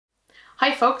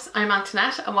Hi folks, I'm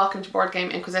Antoinette and welcome to Board Game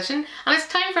Inquisition, and it's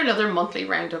time for another monthly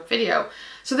roundup video.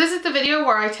 So this is the video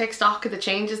where I take stock of the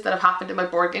changes that have happened in my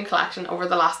board game collection over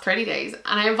the last 30 days,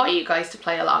 and I invite you guys to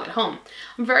play along at home.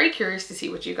 I'm very curious to see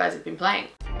what you guys have been playing.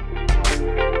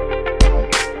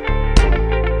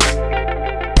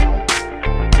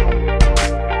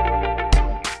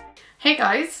 Hey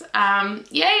guys,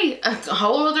 yay! A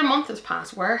whole other month has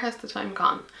passed. Where has the time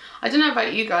gone? I don't know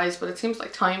about you guys, but it seems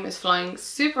like time is flying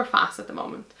super fast at the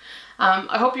moment.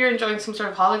 I hope you're enjoying some sort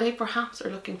of holiday perhaps, or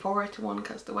looking forward to one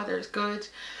because the weather is good.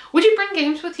 Would you bring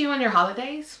games with you on your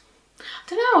holidays? I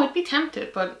don't know, I'd be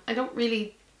tempted, but I don't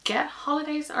really get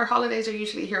holidays. Our holidays are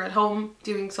usually here at home,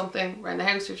 doing something around the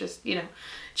house, or just, you know,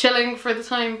 chilling for the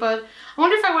time. But I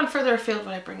wonder if I went further afield,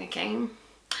 would I bring a game?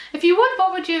 If you would,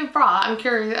 what would you have brought? I'm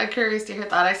curious to hear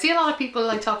that. I see a lot of people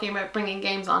like talking about bringing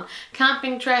games on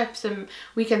camping trips and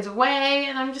weekends away,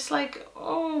 and I'm just like,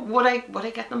 oh, would I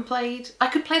get them played? I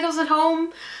could play those at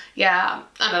home. Yeah,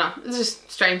 I don't know. It's just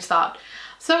a strange thought.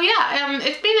 So yeah,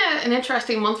 it's been an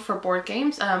interesting month for board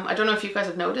games. I don't know if you guys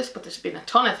have noticed, but there's been a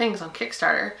ton of things on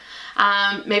Kickstarter.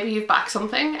 Maybe you've backed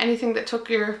something, anything that took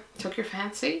your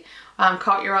fancy,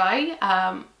 caught your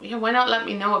eye. Yeah, why not let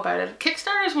me know about it?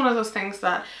 Kickstarter is one of those things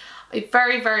that I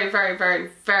very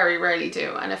rarely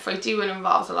do, and if I do, it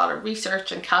involves a lot of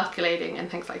research and calculating and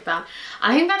things like that.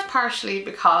 And I think that's partially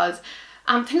because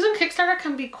things on Kickstarter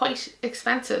can be quite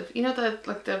expensive, you know,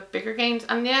 the bigger games,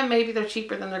 and yeah, maybe they're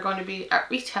cheaper than they're going to be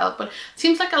at retail, but it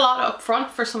seems like a lot up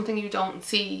front for something you don't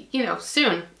see, you know,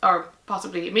 soon, or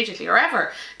possibly immediately, or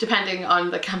ever, depending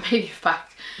on the campaign you've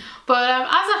backed. But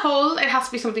as a whole, it has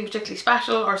to be something particularly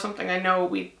special or something I know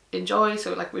we enjoy.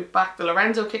 So like we backed the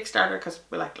Lorenzo Kickstarter because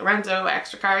we like Lorenzo,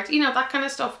 extra cards, you know, that kind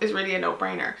of stuff is really a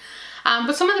no-brainer.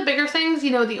 But some of the bigger things,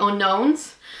 you know, the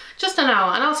unknowns, just don't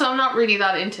know. And also I'm not really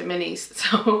that into minis,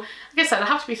 so like I said, it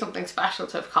have to be something special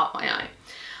to have caught my eye.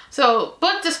 So,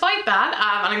 but despite that,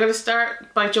 and I'm going to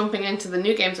start by jumping into the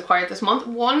new games acquired this month.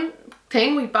 One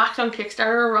thing we backed on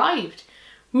Kickstarter arrived.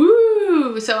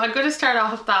 Woo! So I'm going to start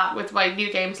off that with my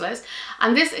new games list,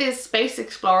 and this is Space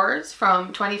Explorers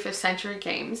from 25th Century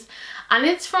Games, and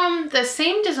it's from the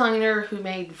same designer who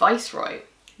made Viceroy.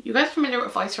 You guys familiar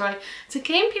with Viceroy? It's a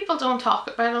game people don't talk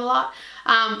about a lot,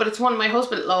 but it's one my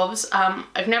husband loves.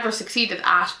 I've never succeeded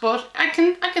at, but I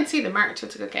can see the merit to it.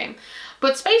 It's a good game.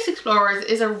 But Space Explorers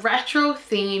is a retro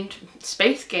themed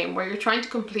space game where you're trying to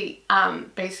complete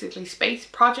basically space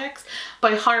projects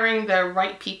by hiring the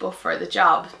right people for the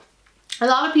job. A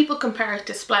lot of people compare it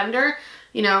to Splendor.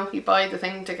 You know, you buy the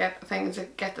thing to get the thing to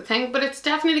get the thing, but it's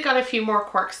definitely got a few more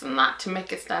quirks than that to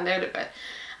make it stand out a bit.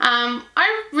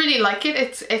 I really like it.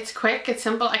 It's quick, it's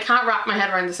simple. I can't wrap my head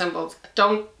around the symbols.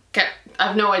 I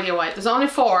have no idea why. There's only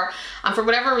 4, and for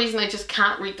whatever reason I just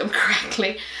can't read them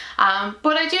correctly.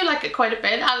 But I do like it quite a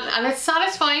bit, and it's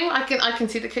satisfying. I can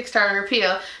see the Kickstarter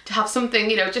appeal to have something,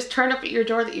 you know, just turn up at your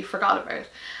door that you forgot about.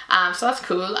 So that's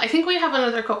cool. I think we have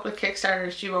another couple of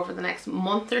Kickstarters due over the next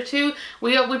month or two.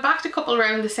 We backed a couple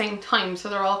around the same time, so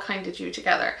they're all kind of due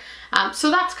together.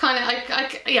 So that's kind of,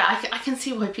 I can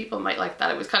see why people might like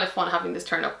that. It was kind of fun having this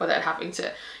turn up without having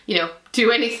to, you know,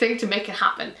 do anything to make it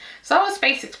happen. So that was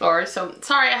Space Explorers. So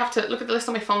sorry, I have to look at the list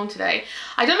on my phone today.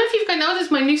 I don't know if you've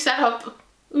noticed my new setup.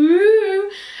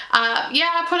 Ooh. Yeah,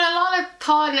 I put a lot of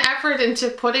thought and effort into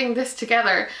putting this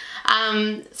together.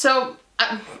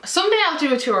 Someday I'll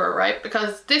do a tour, right?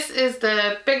 Because this is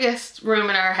the biggest room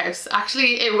in our house.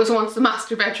 Actually, it was once the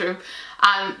master bedroom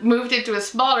and moved into a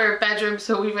smaller bedroom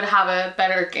so we would have a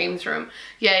better games room.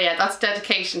 Yeah, that's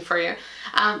dedication for you.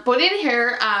 But in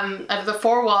here, out of the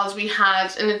 4 walls, we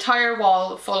had an entire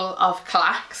wall full of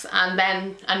Kallax, and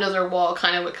then another wall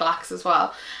kind of with Kallax as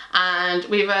well. And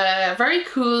we have a very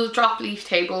cool drop leaf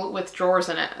table with drawers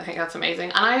in it. I think that's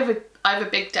amazing. And I have a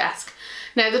big desk.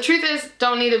 Now the truth is,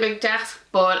 don't need a big desk,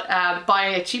 but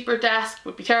buying a cheaper desk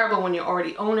would be terrible when you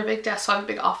already own a big desk. So I have a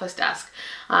big office desk,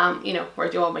 you know, where I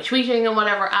do all my tweeting and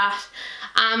whatever at.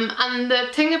 And the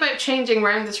thing about changing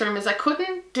around this room is I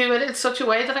couldn't do it in such a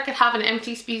way that I could have an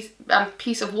empty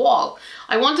piece of wall.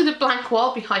 I wanted a blank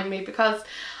wall behind me because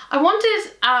I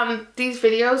wanted these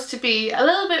videos to be a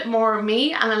little bit more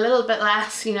me and a little bit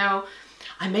less, you know,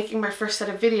 I'm making my first set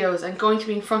of videos and going to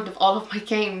be in front of all of my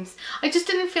games. I just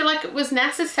didn't feel like it was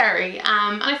necessary,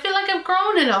 and I feel like I've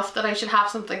grown enough that I should have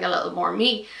something a little more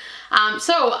me.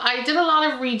 So I did a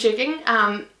lot of rejigging.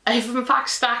 I've in fact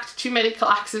stacked too many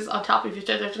Kallaxes on top of each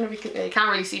other. I don't know if you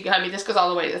can't really see behind me, this goes all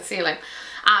the way to the ceiling.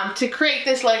 To create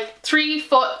this like 3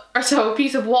 foot or so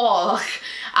piece of wall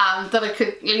that I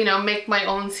could, you know, make my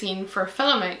own scene for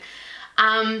filming.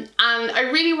 And I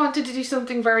really wanted to do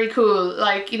something very cool,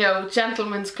 like, you know,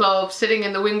 gentleman's club, sitting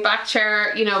in the wingback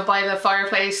chair, you know, by the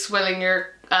fireplace, swilling your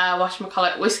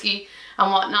whatchamacallit, whiskey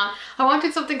and whatnot. I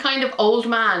wanted something kind of old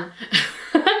man.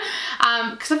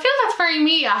 Because I feel that's very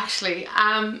me, actually.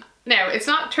 Now, it's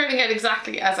not turning out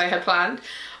exactly as I had planned,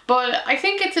 but I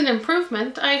think it's an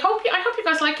improvement. I hope you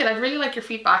guys like it. I'd really like your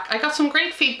feedback. I got some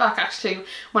great feedback actually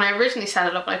when I originally set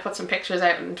it up, and I put some pictures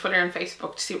out on Twitter and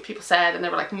Facebook to see what people said, and they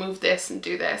were like, move this and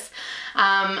do this.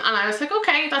 And I was like,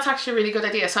 okay, that's actually a really good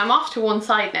idea. So I'm off to one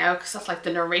side now, because that's like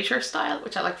the narrator style,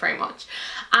 which I like very much.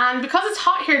 And because it's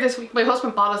hot here this week, my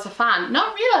husband bought us a fan,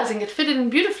 not realising it fitted in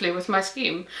beautifully with my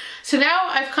scheme. So now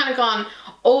I've kind of gone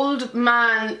old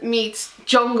man meets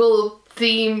jungle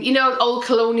theme, you know, old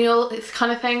colonial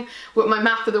kind of thing with my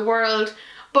map of the world.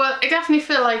 But I definitely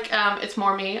feel like it's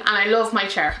more me, and I love my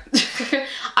chair.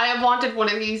 I have wanted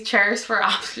one of these chairs for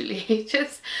absolutely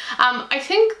ages. I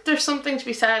think there's something to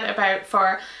be said about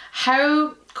for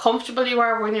how comfortable you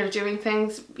are when you're doing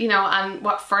things, you know, and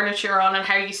what furniture you're on and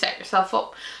how you set yourself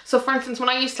up. So for instance, when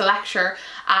I used to lecture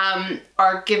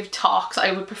or give talks,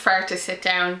 I would prefer to sit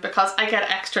down because I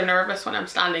get extra nervous when I'm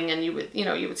standing, and you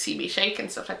would see me shake and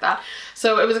stuff like that.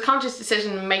 So it was a conscious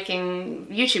decision making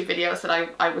YouTube videos that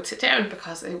I would sit down,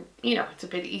 because you know, it's a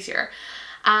bit easier.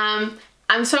 And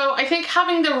so I think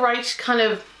having the right kind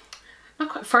of, not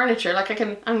quite furniture, like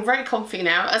I'm very comfy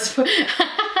now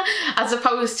as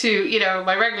opposed to, you know,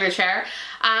 my regular chair.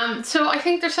 So I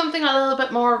think there's something a little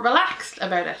bit more relaxed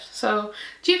about it. So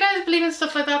do you guys believe in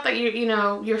stuff like that, that you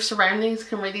know, your surroundings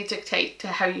can really dictate to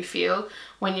how you feel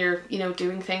when you're, you know,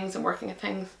 doing things and working at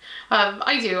things?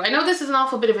 I do. I know this is an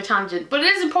awful bit of a tangent, but it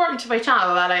is important to my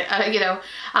channel that you know,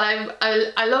 and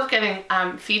I love getting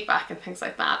feedback and things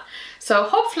like that. So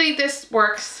hopefully this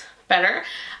works better,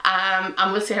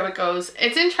 and we'll see how it goes.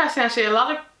 It's interesting actually, a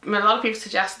lot of people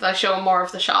suggest that I show more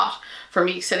of the shot for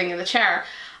me sitting in the chair,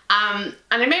 and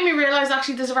it made me realise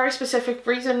actually there's a very specific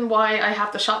reason why I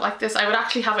have the shot like this. I would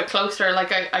actually have it closer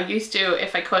like I used to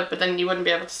if I could, but then you wouldn't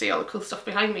be able to see all the cool stuff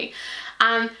behind me.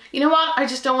 And you know what, I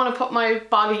just don't want to put my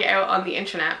body out on the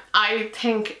internet. I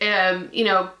think you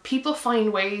know, people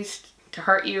find ways to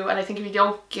hurt you, and I think if you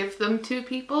don't give them to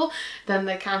people, then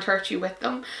they can't hurt you with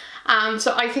them.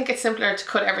 So I think it's simpler to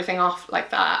cut everything off like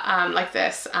that, like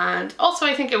this. And also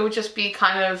I think it would just be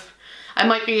kind of, I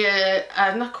might be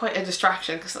not quite a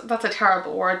distraction, because that's a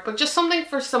terrible word, but just something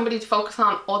for somebody to focus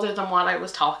on other than what I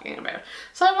was talking about.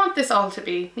 So I want this all to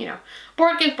be, you know,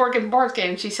 board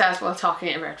game, she says while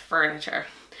talking about furniture.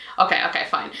 Okay,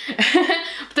 fine.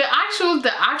 The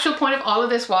actual point of all of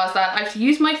this was that I have to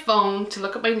use my phone to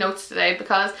look at my notes today,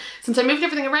 because since I moved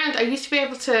everything around, I used to be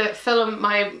able to film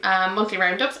my monthly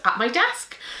roundups at my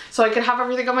desk. So I could have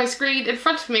everything on my screen in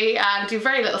front of me and do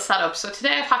very little setup. So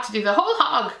today I've had to do the whole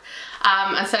hog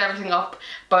and set everything up,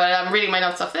 but I'm reading my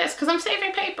notes off this because I'm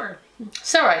saving paper.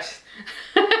 So right.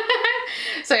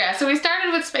 So yeah, so we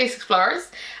started with Space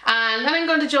Explorers, and then I'm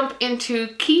going to jump into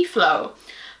Keyflow.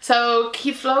 So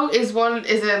Keyflow is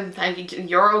a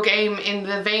Euro game in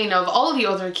the vein of all the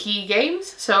other key games.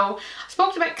 So I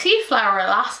spoke about Keyflower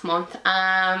last month.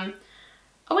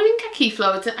 Oh, we didn't get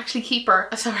Keyflow, it's actually Keeper.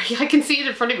 Sorry, I can see it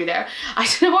in front of me there. I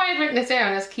don't know why I'd written it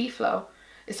down as Keyflow.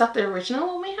 Is that the original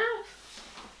one we have?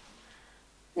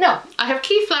 No, I have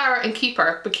Keyflower and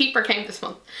Keeper, but Keeper came this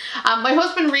month. My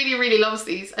husband really loves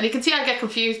these, and you can see I get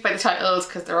confused by the titles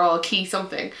because they're all key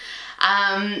something.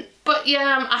 But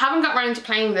yeah, I haven't got around to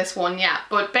playing this one yet,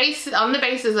 but on the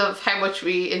basis of how much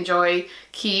we enjoy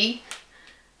Keyflower,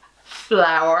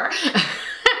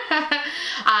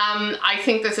 I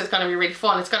think this is going to be really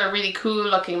fun. It's got a really cool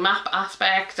looking map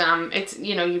aspect. It's,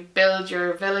 you know, you build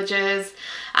your villages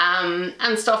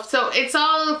and stuff, so it's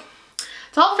all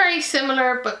very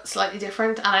similar but slightly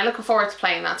different, and I'm looking forward to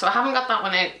playing that. So I haven't got that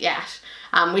one out yet.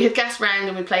 We had guessed round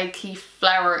and we played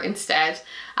Keyflower instead,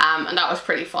 and that was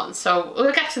pretty fun. So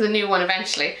we'll get to the new one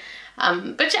eventually.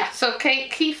 But yeah, so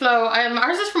Keyflow,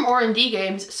 ours is from R&D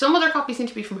Games. Some other copies seem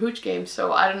to be from Hooch Games,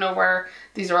 so I don't know where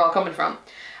these are all coming from.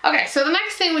 Okay, so the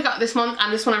next thing we got this month,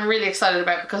 and this one I'm really excited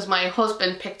about because my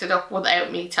husband picked it up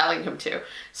without me telling him to.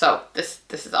 So this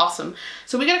is awesome.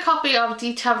 So we get a copy of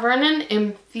Die Tavernen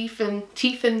im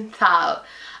Tiefental.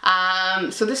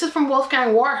 So this is from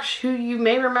Wolfgang Warsch, who you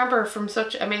may remember from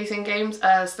such amazing games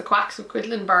as The Quacks of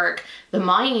Quedlinburg, The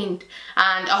Mind,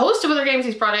 and a host of other games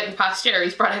he's brought out in the past year.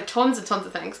 He's brought out tons and tons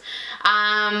of things.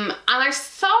 And I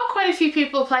saw quite a few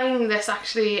people playing this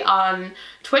actually on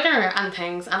Twitter and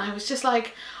things, and I was just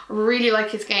like, really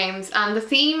like his games. And the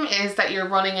theme is that you're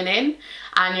running an inn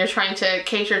and you're trying to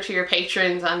cater to your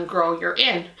patrons and grow your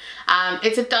inn.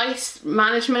 It's a dice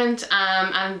management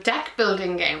and deck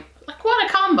building game. Like, what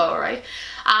a combo, right?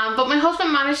 But my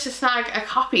husband managed to snag a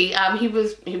copy. He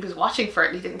was watching for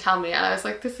it and he didn't tell me, and I was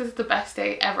like, this is the best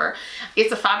day ever.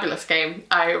 It's a fabulous game.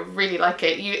 I really like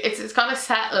it. It's got a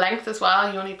set length as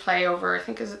well. You only play over, I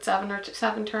think, is it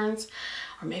seven turns?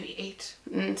 Or maybe 8,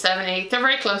 7, 8. They're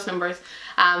very close numbers.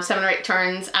 7 or 8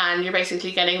 turns, and you're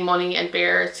basically getting money and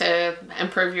beer to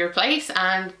improve your place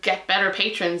and get better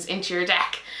patrons into your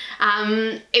deck.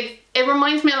 It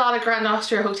reminds me a lot of Grand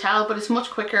Austria Hotel, but it's much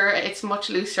quicker, it's much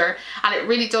looser, and it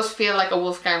really does feel like a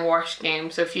Wolfgang Warsch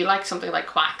game. So if you like something like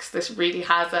Quacks, this really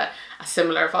has a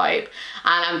similar vibe,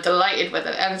 and I'm delighted with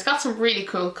it. And it's got some really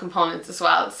cool components as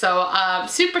well. So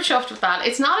super chuffed with that.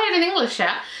 It's not out in English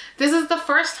yet. This is the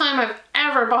first time I've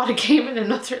ever bought a game in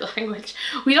another language.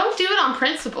 We don't do it on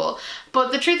principle,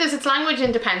 but the truth is it's language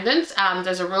independent.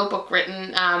 There's a rule book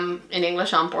written in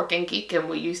English on Board Game Geek, and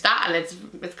we use that, and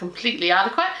it's completely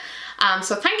adequate.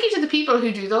 So thank you to the people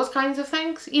who do those kinds of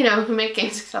things, you know, who make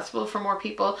games accessible for more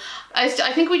people. I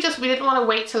think we didn't want to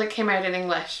wait till it came out in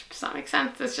English. Does that make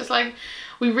sense? It's just like,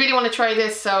 we really want to try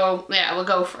this, so yeah, we'll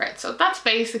go for it. So that's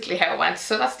basically how it went.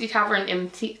 So that's Die Tavern im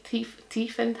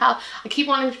Tiefental. I keep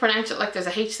wanting to pronounce it like there's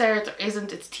a H there. There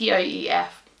isn't. It's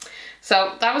T-I-E-F.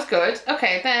 So that was good.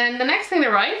 Okay, then the next thing that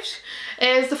arrived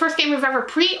is the first game we've ever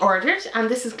pre-ordered, and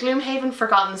this is Gloomhaven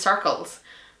Forgotten Circles.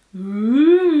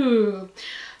 Ooh.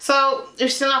 So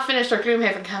we've still not finished our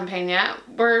Gloomhaven campaign yet.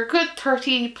 We're a good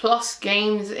 30 plus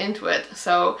games into it,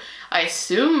 so I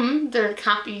assume there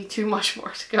can't be too much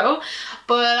more to go.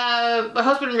 But my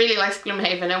husband really likes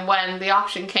Gloomhaven, and when the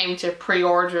option came to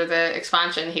pre-order the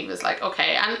expansion, he was like,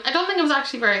 okay. And I don't think it was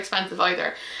actually very expensive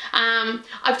either.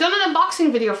 I've done an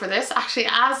unboxing video for this, actually,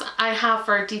 as I have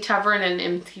for Die Tavern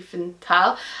im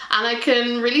Tiefental, and I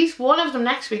can release one of them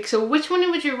next week. So which one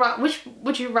would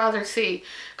you rather see?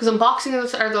 Because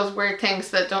unboxings are those weird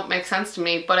things that don't make sense to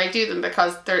me, but I do them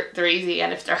because they're easy,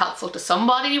 and if they're helpful to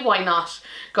somebody, why not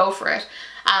go for it?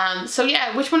 So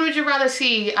yeah, which one would you rather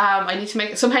see? I need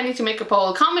to make a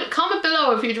poll. Comment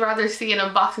below if you'd rather see an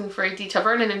unboxing for Die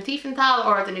Tavern im Tiefental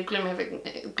or the new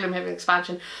Gloomhaven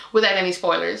expansion without any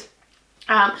spoilers.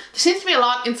 There seems to be a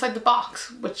lot inside the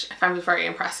box, which I found was very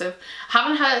impressive.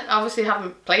 Obviously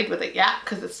haven't played with it yet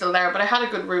because it's still there, but I had a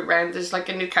good route round. There's like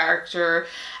a new character,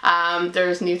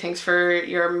 there's new things for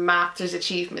your map, there's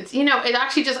achievements. You know, it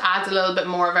actually just adds a little bit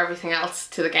more of everything else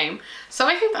to the game. So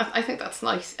I think that's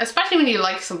nice, especially when you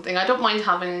like something. I don't mind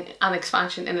having an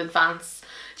expansion in advance.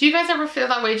 Do you guys ever feel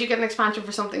that way? Do you get an expansion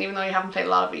for something even though you haven't played a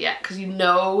lot of it yet because you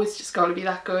know it's just going to be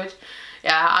that good?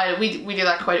 Yeah, we do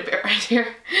that quite a bit right here.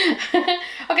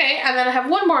 Okay, and then I have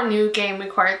one more new game we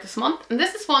acquired this month, and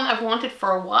this is one I've wanted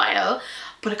for a while,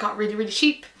 but it got really, really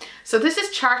cheap. So this is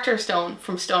Charterstone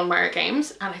from Stonemaier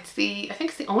Games, and I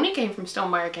think it's the only game from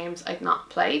Stonemaier Games I've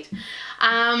not played.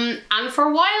 And for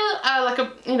a while,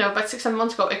 about 6-7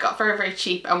 months ago, it got very, very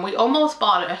cheap, and we almost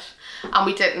bought it, and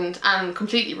we didn't, and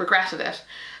completely regretted it.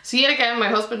 So yet again, my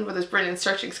husband, with his brilliant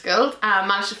searching skills,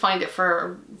 managed to find it for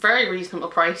a very reasonable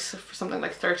price, for something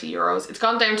like 30 euros. It's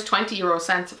gone down to 20 euro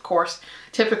cents, of course,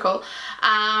 typical.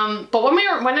 But when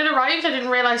it arrived, I didn't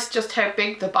realise just how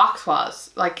big the box was.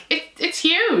 Like, it's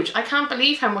huge. I can't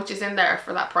believe how much is in there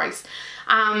for that price.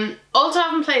 Also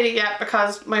haven't played it yet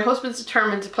because my husband's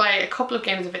determined to play a couple of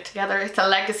games of it together. It's a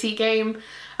legacy game.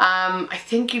 I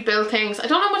think you build things. I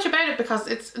don't know much about it because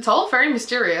it's all very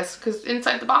mysterious, because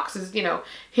inside the boxes, you know,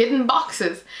 hidden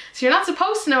boxes. So you're not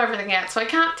supposed to know everything yet, so I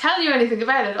can't tell you anything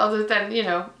about it other than, you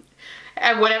know,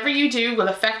 whatever you do will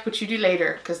affect what you do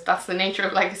later, because that's the nature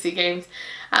of legacy games.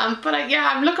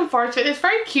 Yeah, I'm looking forward to it. It's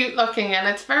very cute looking, and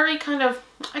it's very kind of,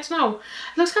 I don't know,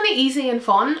 it looks kind of easy and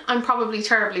fun. I'm probably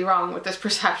terribly wrong with this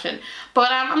perception,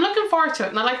 but I'm looking forward to it,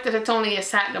 and I like that it's only a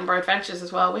set number of adventures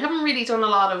as well. We haven't really done a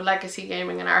lot of legacy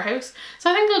gaming in our house,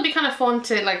 so I think it'll be kind of fun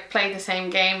to like play the same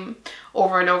game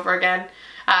over and over again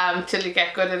till you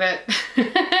get good at it.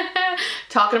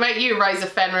 Talking about you, Rise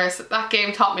of Fenris, that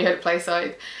game taught me how to play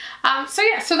side. So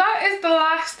yeah, so that is the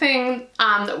last thing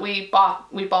that we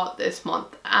bought this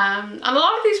month, and a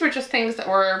lot of these were just things that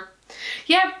were,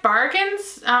 yeah,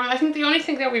 bargains. I think the only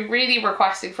thing that we really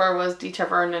requested for was Die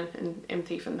Tavern im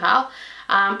Tiefental.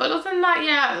 But other than that,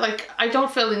 yeah, like, I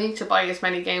don't feel the need to buy as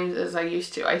many games as I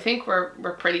used to. I think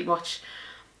we're pretty much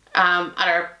at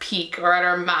our peak or at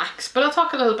our max, but I'll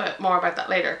talk a little bit more about that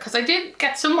later, because I did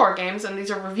get some more games, and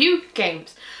these are review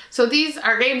games. So these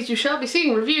are games you shall be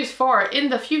seeing reviews for in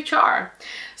the future.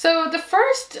 So the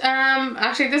first,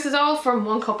 actually this is all from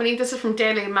one company. This is from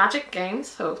Daily Magic Games,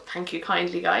 so thank you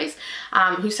kindly guys,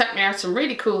 who sent me out some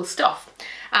really cool stuff.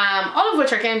 all of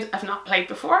which are games I've not played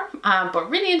before, but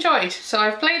really enjoyed. So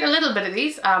I've played a little bit of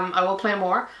these. I will play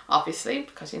more, obviously,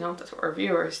 because you know that's what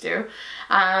reviewers do.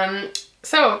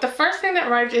 So the first thing that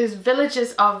arrived is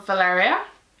Villages of Valeria.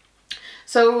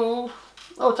 So,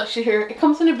 oh, it's actually here. It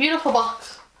comes in a beautiful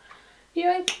box.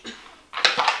 Yoink.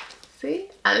 See?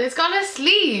 And it's got a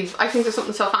sleeve. I think there's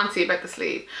something so fancy about the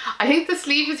sleeve. I think the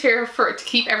sleeve is here to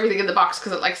keep everything in the box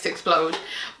because it likes to explode.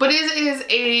 But it is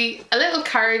a little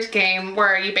card game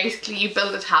where you basically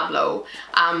build a tableau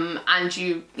and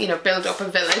you build up a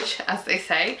village, as they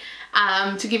say,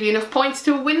 to give you enough points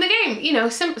to win the game. You know,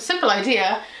 simple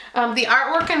idea. The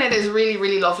artwork in it is really,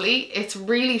 really lovely. It's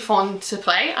really fun to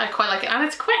play. I quite like it, and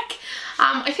it's quick.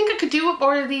 I think I could do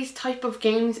more of these type of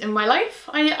games in my life.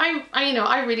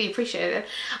 I really appreciate it.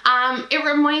 It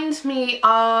reminds me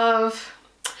of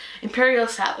Imperial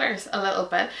Settlers a little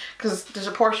bit, because there's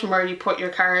a portion where you put your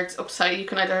cards upside. You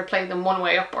can either play them one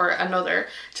way up or another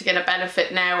to get a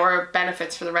benefit now or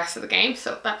benefits for the rest of the game,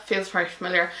 so that feels very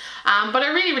familiar. But I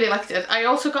really, really liked it. I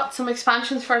also got some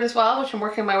expansions for it as well, which I'm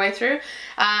working my way through,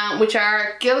 which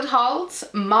are guild halls,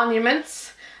 monuments,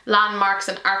 landmarks,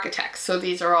 and architects. So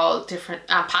these are all different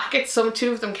packets.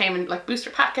 Two of them came in like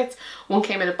booster packets, one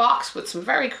came in a box with some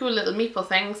very cool little meeple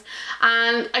things,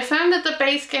 and I found that the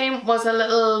base game was a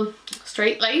little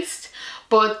straight-laced,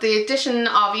 but the addition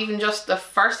of even just the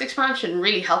first expansion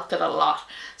really helped it a lot.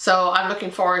 So I'm looking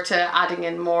forward to adding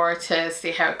in more to see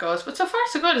how it goes, but so far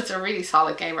so good. It's a really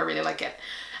solid game. I really like it.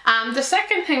 The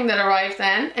second thing that arrived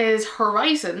then is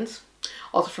Horizons,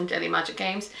 also from Daily Magic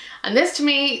Games, and this to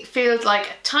me feels like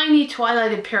a tiny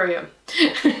Twilight Imperium.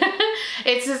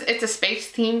 It's a space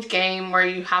themed game where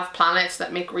you have planets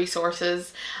that make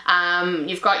resources.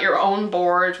 You've got your own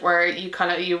board where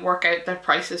you work out the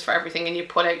prices for everything and you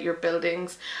put out your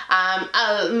buildings.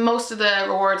 Most of the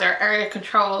rewards are area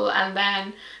control, and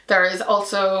then there is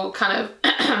also kind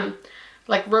of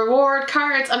like reward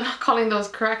cards. I'm not calling those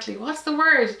correctly. What's the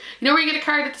word? You know where you get a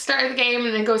card at the start of the game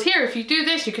and it goes, here, if you do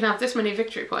this, you can have this many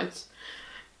victory points.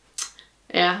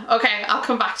 Yeah, okay, I'll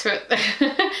come back to it.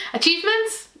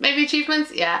 Achievements? Maybe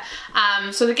achievements? Yeah.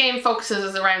 So the game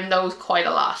focuses around those quite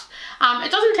a lot.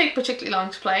 It doesn't take particularly long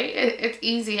to play. It's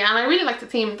easy, and I really like the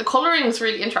theme. The colouring is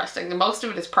really interesting, and most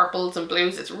of it is purples and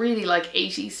blues. It's really like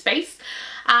 80s space.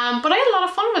 But I had a lot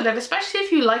of fun with it, especially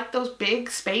if you like those big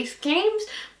space games,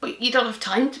 but you don't have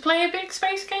time to play a big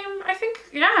space game. I think,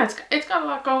 yeah, it's got a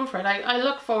lot going for it. I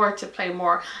look forward to playing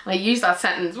more, and I use that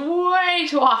sentence way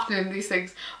too often in these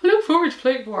things. I look forward to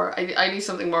playing more. I need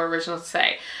something more original to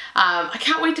say. I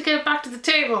can't wait to get back to the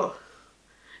table.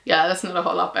 Yeah, that's not a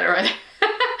whole lot better either.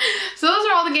 So those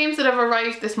are all the games that have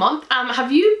arrived this month.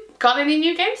 Have you got any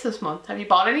new games this month? Have you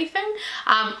bought anything?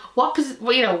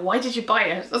 Why did you buy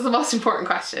it? That's the most important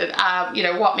question.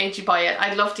 What made you buy it?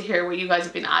 I'd love to hear what you guys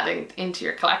have been adding into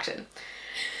your collection.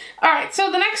 Alright,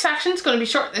 so the next section is going to be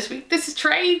short this week. This is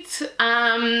trades.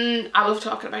 I love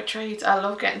talking about trades. I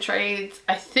love getting trades.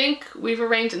 I think we've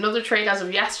arranged another trade as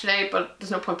of yesterday, but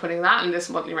there's no point putting that in this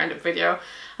monthly roundup video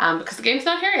because the game's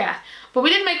not here yet. But we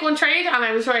did make one trade and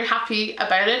I was very happy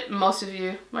about it. Most of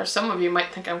you, or some of you,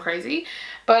 might think I'm crazy,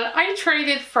 but I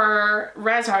traded for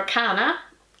Res Arcana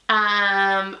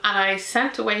and I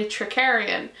sent away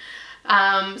Tricarion.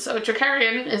 So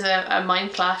Tricarion is a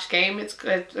Mind Clash game. It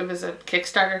was a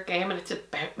Kickstarter game and it's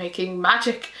about making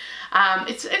magic.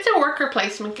 It's a worker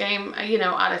placement game,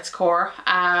 at its core,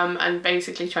 and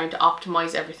basically trying to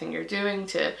optimize everything you're doing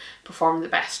to perform the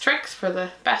best tricks for the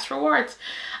best rewards.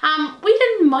 We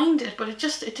didn't mind it, but it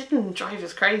didn't drive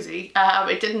us crazy.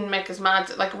 It didn't make us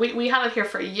mad. Like we had it here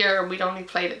for a year and we'd only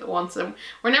played it once, and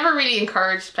we're never really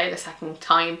encouraged to play it a second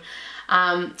time.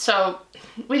 So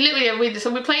we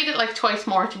played it like twice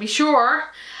more to be sure,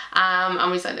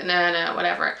 and we said no,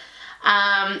 whatever.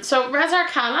 So Res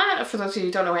Arcana, for those of you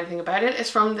who don't know anything about it, is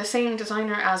from the same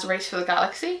designer as Race for the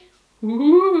Galaxy.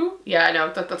 Ooh. Yeah, I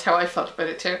know, that's how I felt about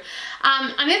it too.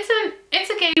 And it's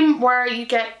a game where you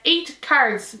get 8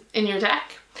 cards in your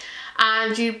deck,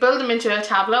 and you build them into a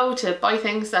tableau to buy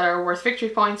things that are worth victory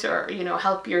points, or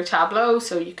help your tableau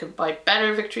so you can buy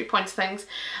better victory points things.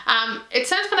 It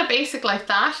sounds kind of basic like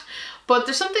that, but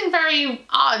there's something very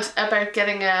odd about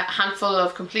getting a handful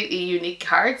of completely unique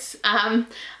cards and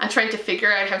trying to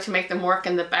figure out how to make them work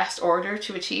in the best order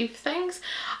to achieve things.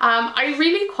 I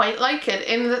really quite like it.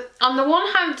 On the one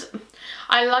hand,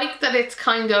 I like that it's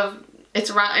kind of,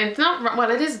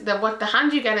 what the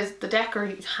hand you get is, the deck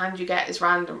or hand you get is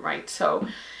random, right? So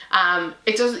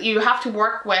you have to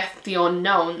work with the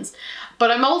unknowns. But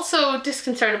I'm also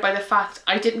disconcerted by the fact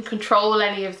I didn't control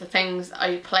any of the things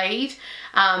I played,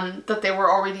 that they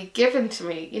were already given to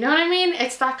me. You know what I mean?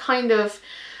 It's that kind of,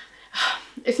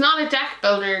 it's not a deck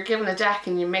builder. You're given a deck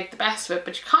and you make the best of it,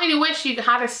 but you kind of wish you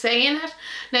had a say in it.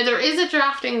 Now there is a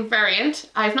drafting variant.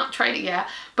 I've not tried it yet,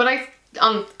 but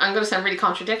I'm going to sound really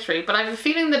contradictory, but I have a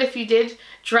feeling that if you did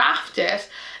draft it,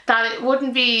 that it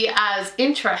wouldn't be as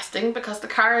interesting because the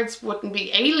cards wouldn't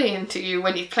be alien to you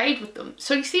when you played with them.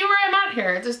 So you see where I'm at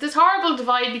here. There's this horrible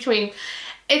divide between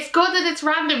it's good that it's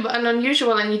random and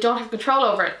unusual and you don't have control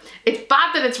over it. It's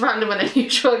bad that it's random and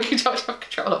unusual and you don't have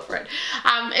control over it.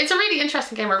 It's a really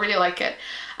interesting game. I really like it.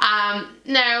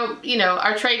 Now, you know,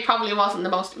 our trade probably wasn't the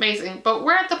most amazing, but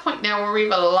we're at the point now where we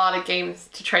have a lot of games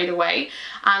to trade away,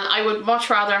 and I would much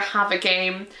rather have a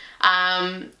game,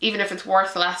 even if it's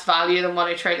worth less value than what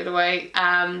I traded away,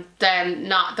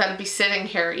 than be sitting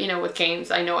here, you know, with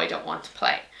games I know I don't want to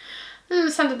play.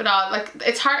 It sounds a bit odd. Like,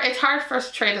 it's hard for us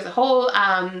to trade as a whole.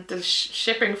 The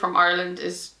shipping from Ireland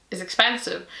is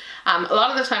expensive. A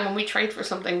lot of the time when we trade for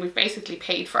something, we've basically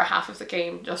paid for half of the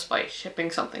game just by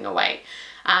shipping something away.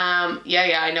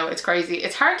 Yeah, I know, it's crazy.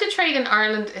 It's hard to trade in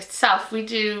Ireland itself. We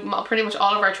do pretty much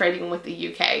all of our trading with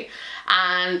the UK,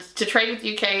 and to trade with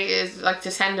the UK is like,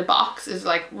 to send a box is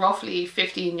like roughly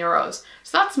 15 euros.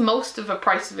 So that's most of the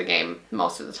price of a game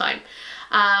most of the time.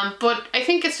 But I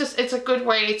think it's a good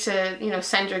way to, you know,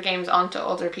 send your games on to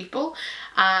other people.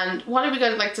 And what are we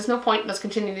going to, like, there's no point in us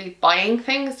continually buying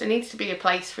things. There needs to be a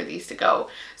place for these to go.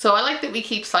 So I like that we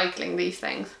keep cycling these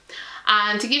things.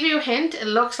 And to give you a hint, it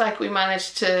looks like we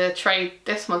managed to trade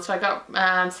this month. So I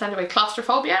got sent away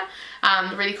Claustrophobia,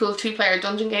 a really cool 2-player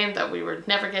dungeon game that we were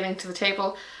never getting to the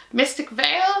table. Mystic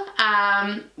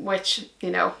Veil, which, you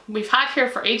know, we've had here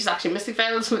for ages actually. Mystic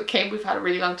Veil is a game we've had a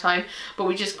really long time, but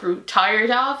we just grew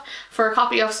tired of, for a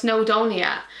copy of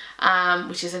Snowdonia,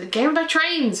 which is a game about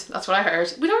trains. That's what I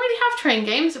heard. We don't really have train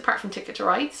games apart from Ticket to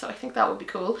Ride, so I think that would be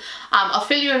cool. I'll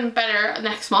fill you in better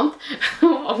next month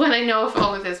when I know if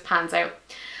all of this pans out.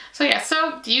 So yeah,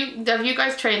 so have you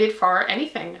guys traded for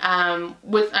anything?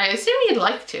 I assume you'd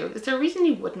like to. Is there a reason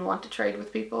you wouldn't want to trade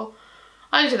with people?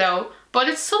 I don't know, but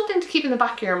it's something to keep in the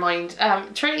back of your mind.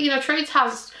 Trades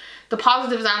has the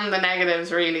positives and the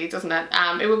negatives, really, doesn't it?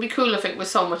 It would be cool if it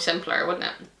was so much simpler, wouldn't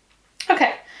it?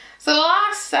 Okay, so the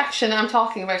last section I'm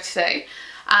talking about today,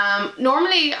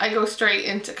 normally I go straight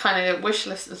into kind of wish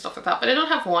lists and stuff like that, but I don't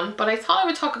have one. But I thought I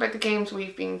would talk about the games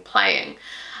we've been playing,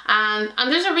 and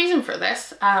there's a reason for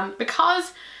this,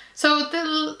 because. So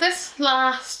this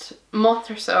last month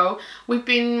or so, we've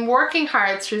been working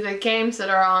hard through the games that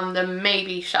are on the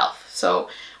maybe shelf. So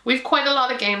we've quite a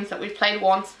lot of games that we've played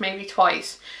once, maybe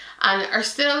twice, and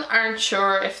aren't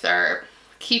sure if they're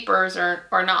keepers or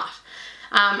not.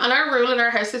 And our rule in our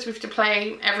house is we have to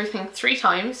play everything 3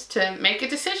 times to make a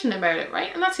decision about it, right?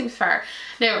 And that seems fair.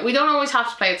 Now, we don't always have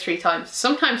to play it 3 times.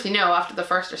 Sometimes, you know, after the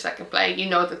first or second play, you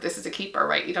know that this is a keeper,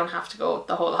 right? You don't have to go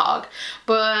the whole hog.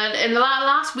 But in the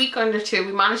last week or 2,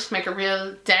 we managed to make a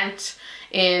real dent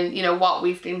in, you know, what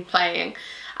we've been playing.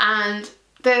 And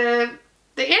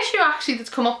the issue actually that's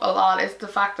come up a lot is the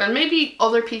fact that maybe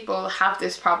other people have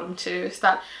this problem too, is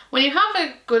that when you have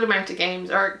a good amount of games,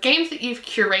 or games that you've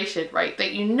curated, right,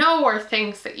 that you know are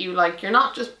things that you like, you're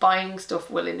not just buying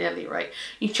stuff willy-nilly, right,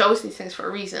 you chose these things for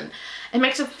a reason, it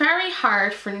makes it very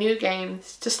hard for new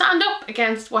games to stand up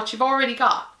against what you've already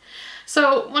got.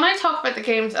 So when I talk about the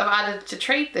games I've added to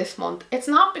trade this month, it's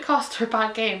not because they're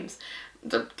bad games.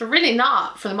 They're really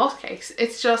not, for the most case.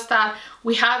 It's just that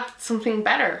we had something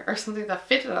better, or something that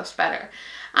fitted us better.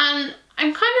 And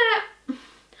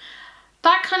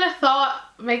that kind of thought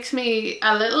makes me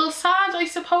a little sad, I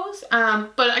suppose.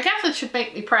 But I guess it should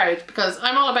make me proud, because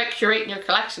I'm all about curating your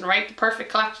collection, right? The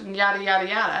perfect collection, yada, yada,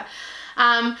 yada.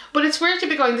 But it's weird to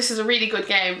be going, this is a really good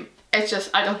game. It's just,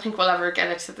 I don't think we'll ever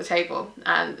get it to the table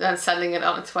and sending it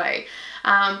on its way.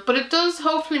 But it does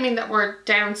hopefully mean that we're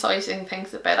downsizing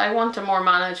things a bit. I want a more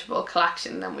manageable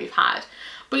collection than we've had.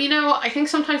 But you know, I think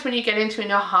sometimes when you get into a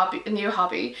new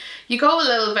hobby, you go a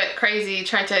little bit crazy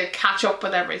trying to catch up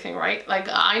with everything, right? Like,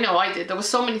 I know I did. There was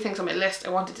so many things on my list I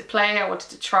wanted to play, I wanted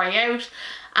to try out.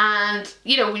 And,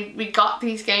 you know, we got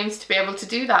these games to be able to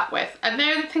do that with. And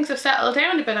now that things have settled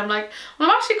down a bit, I'm like, well,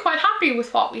 I'm actually quite happy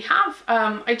with what we have.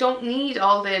 I don't need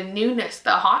all the newness,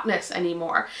 the hotness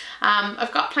anymore.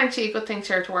 I've got plenty of good things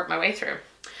here to work my way through.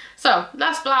 So,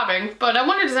 less blabbing, but I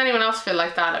wonder, does anyone else feel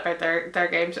like that about their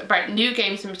games, about new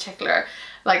games in particular?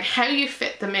 Like, how you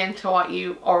fit them into what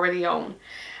you already own.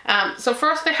 So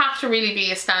first, they have to really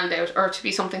be a standout, or to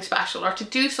be something special, or to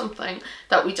do something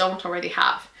that we don't already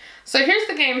have. So here's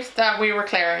the games that we were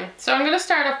clearing. So I'm going to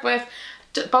start up with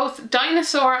both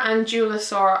Dinosaur and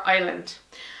Jewelasaur Island.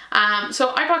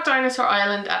 So I bought Dinosaur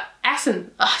Island at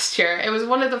Essen last year. It was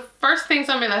one of the first things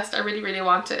on my list I really, really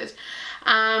wanted.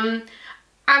 And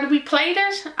And we played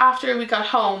it after we got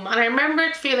home, and I remember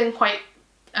it feeling quite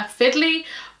fiddly,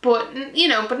 but you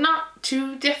know, but not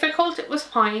too difficult. It was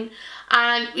fine.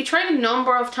 And we tried a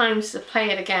number of times to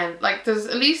play it again. Like there's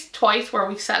at least twice where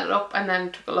we set it up and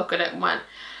then took a look at it and went,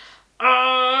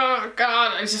 oh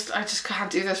god, I just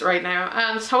can't do this right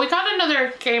now. So we got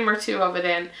another game or two of it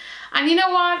in, and you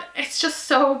know what, it's just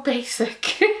so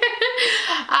basic.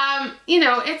 You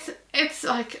know, it's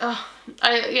like,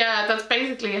 yeah, that's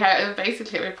basically how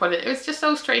we put it. It was just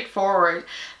so straightforward.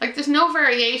 Like there's no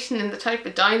variation in the type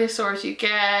of dinosaurs you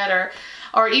get,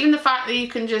 or even the fact that you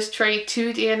can just trade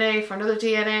 2 DNA for another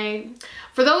DNA.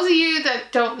 For those of you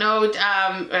that don't know,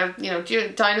 you know,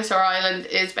 Dinosaur Island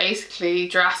is basically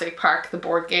Jurassic Park, the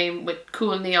board game, with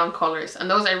cool neon colours, and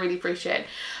those I really appreciate.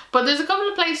 But there's a couple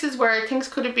of places where things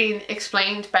could have been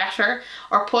explained better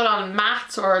or put on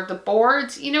mats or the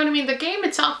boards, you know what I mean? The game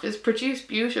itself is produced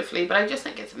beautifully, but I just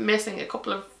think it's missing a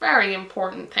couple of very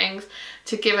important things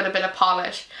to give it a bit of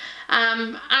polish.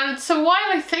 And so while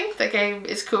I think the game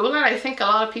is cool and I think a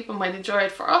lot of people might enjoy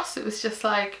it, for us it was just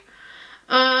like,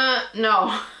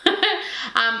 no.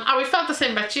 And we felt the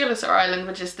same about Dinosaur Island,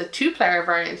 which is the 2-player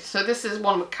variant. So this is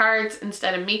one with cards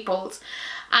instead of meeples.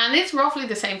 And it's roughly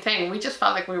the same thing. We just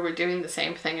felt like we were doing the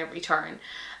same thing every turn.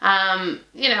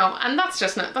 You know, and that's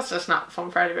just not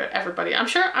fun for everybody. I'm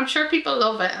sure people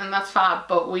love it and that's fab,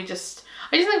 but I just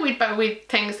think we'd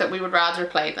things that we would rather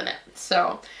play than it.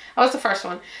 So that was the first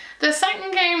one. The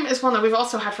second game is one that we've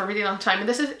also had for a really long time, and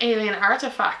this is Alien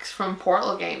Artifacts from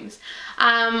Portal Games.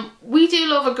 We do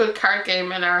love a good card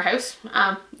game in our house.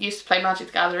 Used to play Magic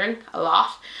the Gathering a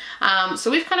lot.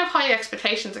 So we've kind of high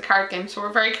expectations of card games, so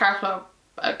we're very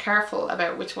careful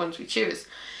about which ones we choose.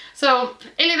 So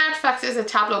Alien Artifacts is a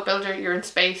tableau builder. You're in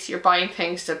space, you're buying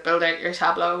things to build out your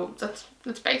tableau. That's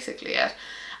basically it.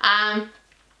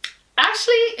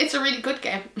 Actually, it's a really good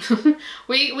game.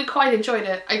 we quite enjoyed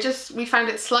it. We found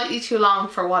it slightly too long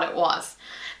for what it was.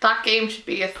 That game should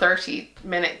be a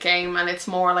 30-minute game, and it's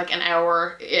more like an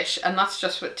hour-ish, and that's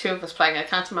just with 2 of us playing. I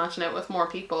can't imagine it with more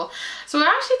people. So I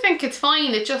actually think it's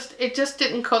fine. It just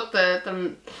didn't cut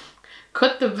the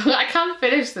I can't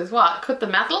finish this. What? Cut the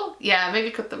metal? Yeah,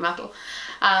 maybe cut the metal.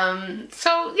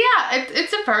 So yeah,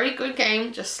 it's a very good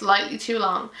game, just slightly too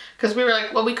long, because we were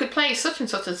like, well, we could play such and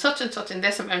such and such and such in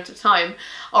this amount of time,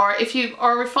 or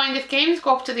we find if games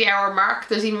go up to the hour mark,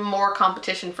 there's even more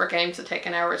competition for games that take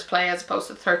an hour's play as opposed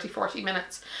to 30-40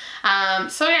 minutes.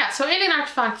 So yeah, so Alien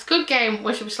Artifacts, good game,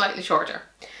 wish it was slightly shorter.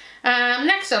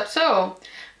 Next up, so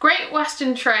Great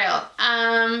Western Trail.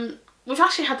 We've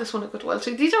actually had this one a good while. So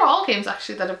these are all games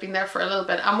actually that have been there for a little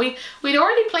bit, and we'd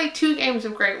already played 2 games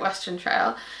of Great Western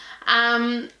Trail.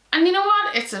 And you know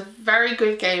what? It's a very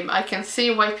good game. I can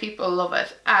see why people love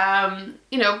it.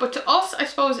 You know, but to us, I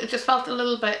suppose it just felt a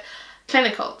little bit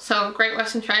clinical. So Great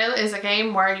Western Trail is a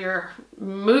game where you're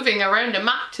moving around a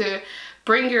map to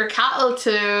bring your cattle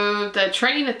to the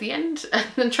train at the end and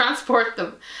then transport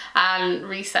them and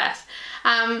reset.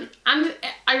 And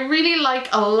I really like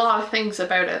a lot of things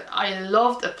about it. I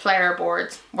love the player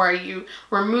boards where you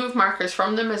remove markers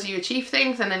from them as you achieve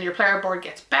things, and then your player board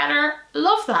gets better.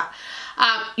 Love that.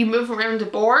 You move around the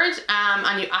board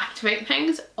and you activate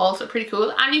things, also pretty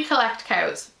cool, and you collect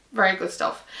cows. Very good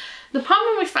stuff. The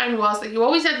problem we found was that you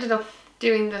always ended up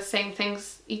doing the same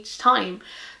things each time.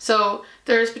 So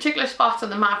there's particular spots on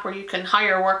the map where you can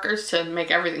hire workers to make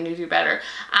everything you do better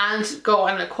and go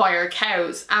and acquire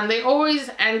cows, and they always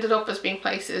ended up as being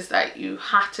places that you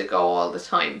had to go all the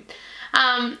time.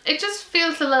 It just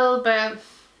feels a little bit,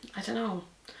 I don't know,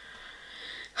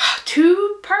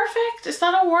 too perfect. Is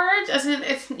that a word? As in,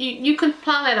 you can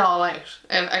plan it all out,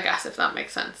 I guess, if that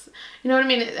makes sense. You know what I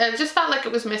mean? It just felt like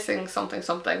it was missing something,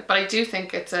 but I do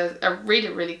think it's a really,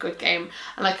 really good game,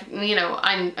 and like, you know,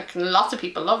 lots of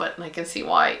people love it, and I can see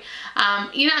why.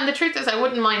 You know, and the truth is, I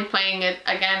wouldn't mind playing it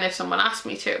again if someone asked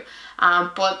me to.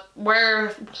 But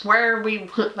where we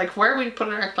put it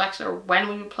in our collection or when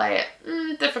we would play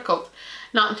it, difficult.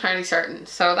 Not entirely certain.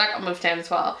 So that got moved down as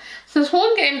well. So there's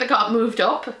one game that got moved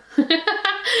up,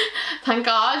 thank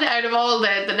God, out of all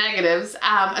the negatives,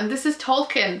 and this is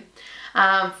Tolkien.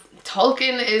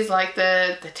 Tolkien is like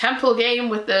the temple game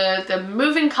with the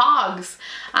moving cogs.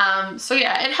 So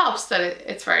yeah, it helps that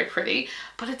it's very pretty,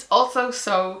 but it's also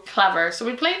so clever. So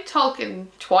we played Tolkien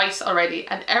twice already,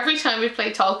 and every time we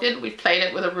played Tolkien, we've played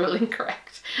it with a rule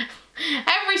incorrect.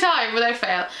 Every time, without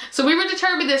fail. So we were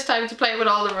determined this time to play it with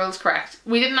all the rules correct.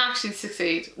 We didn't actually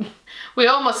succeed. We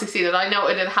almost succeeded. I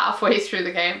noted it halfway through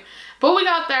the game, but we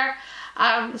got there.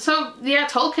 So yeah,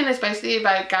 Tolkien is basically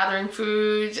about gathering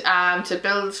food to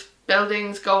build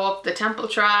buildings, go up the temple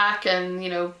track, and, you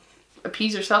know,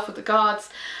 appease yourself with the gods.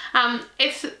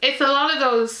 It's a lot of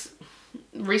those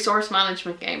resource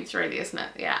management games, really, isn't it?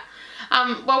 Yeah.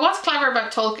 Well, what's clever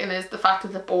about Tolkien is the fact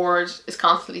that the board is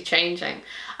constantly changing,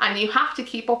 and you have to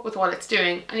keep up with what it's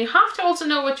doing, and you have to also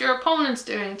know what your opponent's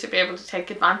doing to be able to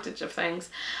take advantage of things.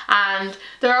 And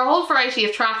there are a whole variety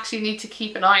of tracks you need to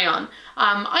keep an eye on.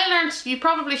 I learned you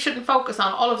probably shouldn't focus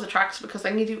on all of the tracks because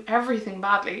then you do everything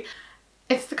badly.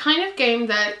 It's the kind of game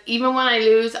that even when I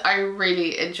lose, I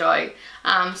really enjoy.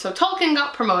 So Tolkien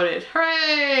got promoted.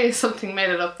 Hooray! Something made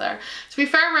it up there. To be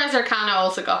fair, Res Arcana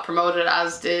also got promoted,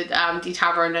 as did Die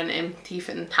Tavern and Im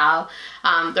Tiefen Tal.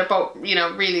 They're both, you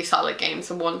know, really solid games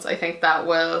and ones I think that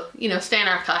will, you know, stay in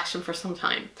our collection for some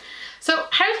time. So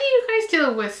how do you guys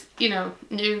deal with, you know,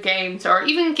 new games or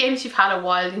even games you've had a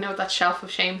while, you know, that shelf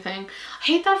of shame thing? I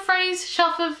hate that phrase,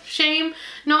 shelf of shame.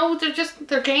 No,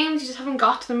 they're games, you just haven't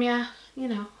got to them yet. You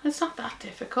know, it's not that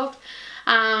difficult.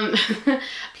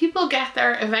 People get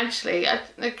there eventually.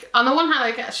 Like, on the one hand,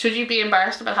 I guess, should you be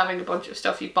embarrassed about having a bunch of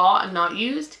stuff you bought and not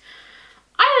used?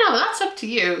 I don't know, that's up to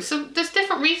you. So there's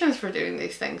different reasons for doing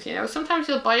these things, you know. Sometimes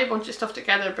you'll buy a bunch of stuff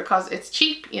together because it's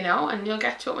cheap, you know, and you'll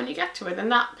get to it when you get to it, and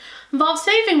that involves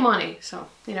saving money, so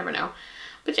you never know.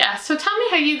 But yeah, so tell me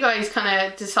how you guys kind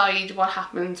of decide what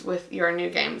happens with your new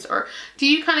games, or do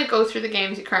you kind of go through the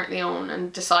games you currently own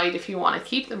and decide if you want to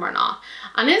keep them or not?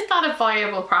 And is that a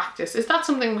viable practice? Is that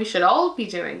something we should all be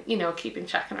doing, you know, keeping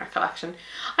check in our collection?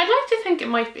 I'd like to think it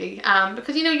might be,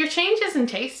 because, you know, your changes in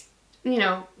taste, you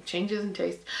know,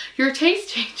 your taste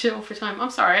changes over time. I'm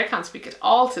sorry, I can't speak at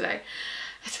all today.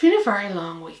 It's been a very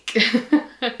long week.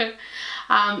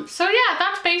 So yeah,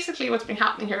 that's basically what's been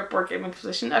happening here at Board Game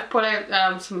Inquisition. I've put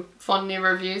out some fun new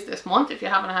reviews this month. If you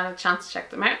haven't had a chance to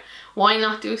check them out, why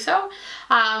not do so?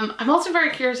 I'm also very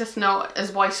curious as to know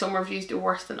why some reviews do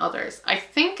worse than others. I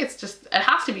think it's just, it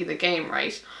has to be the game,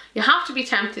 right? You have to be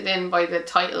tempted in by the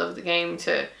title of the game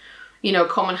to, you know,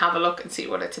 come and have a look and see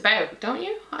what it's about, don't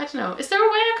you? I don't know. Is there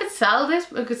a way I could sell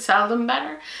this? I could sell them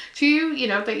better to you, you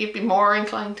know, that you'd be more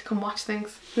inclined to come watch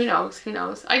things. Who knows? Who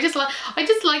knows? I just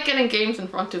like getting games in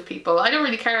front of people. I don't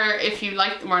really care if you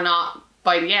like them or not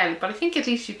by the end, but I think at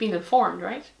least you've been informed,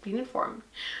 right? Been informed.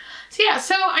 So yeah,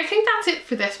 so I think that's it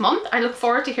for this month. I look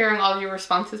forward to hearing all your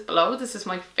responses below. This is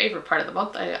my favourite part of the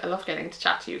month. I love getting to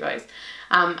chat to you guys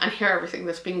and hear everything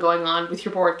that's been going on with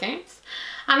your board games.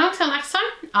 And until next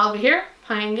time, I'll be here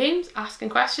playing games, asking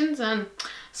questions, and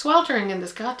sweltering in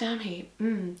this goddamn heat.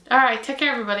 Alright, take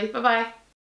care everybody. Bye bye.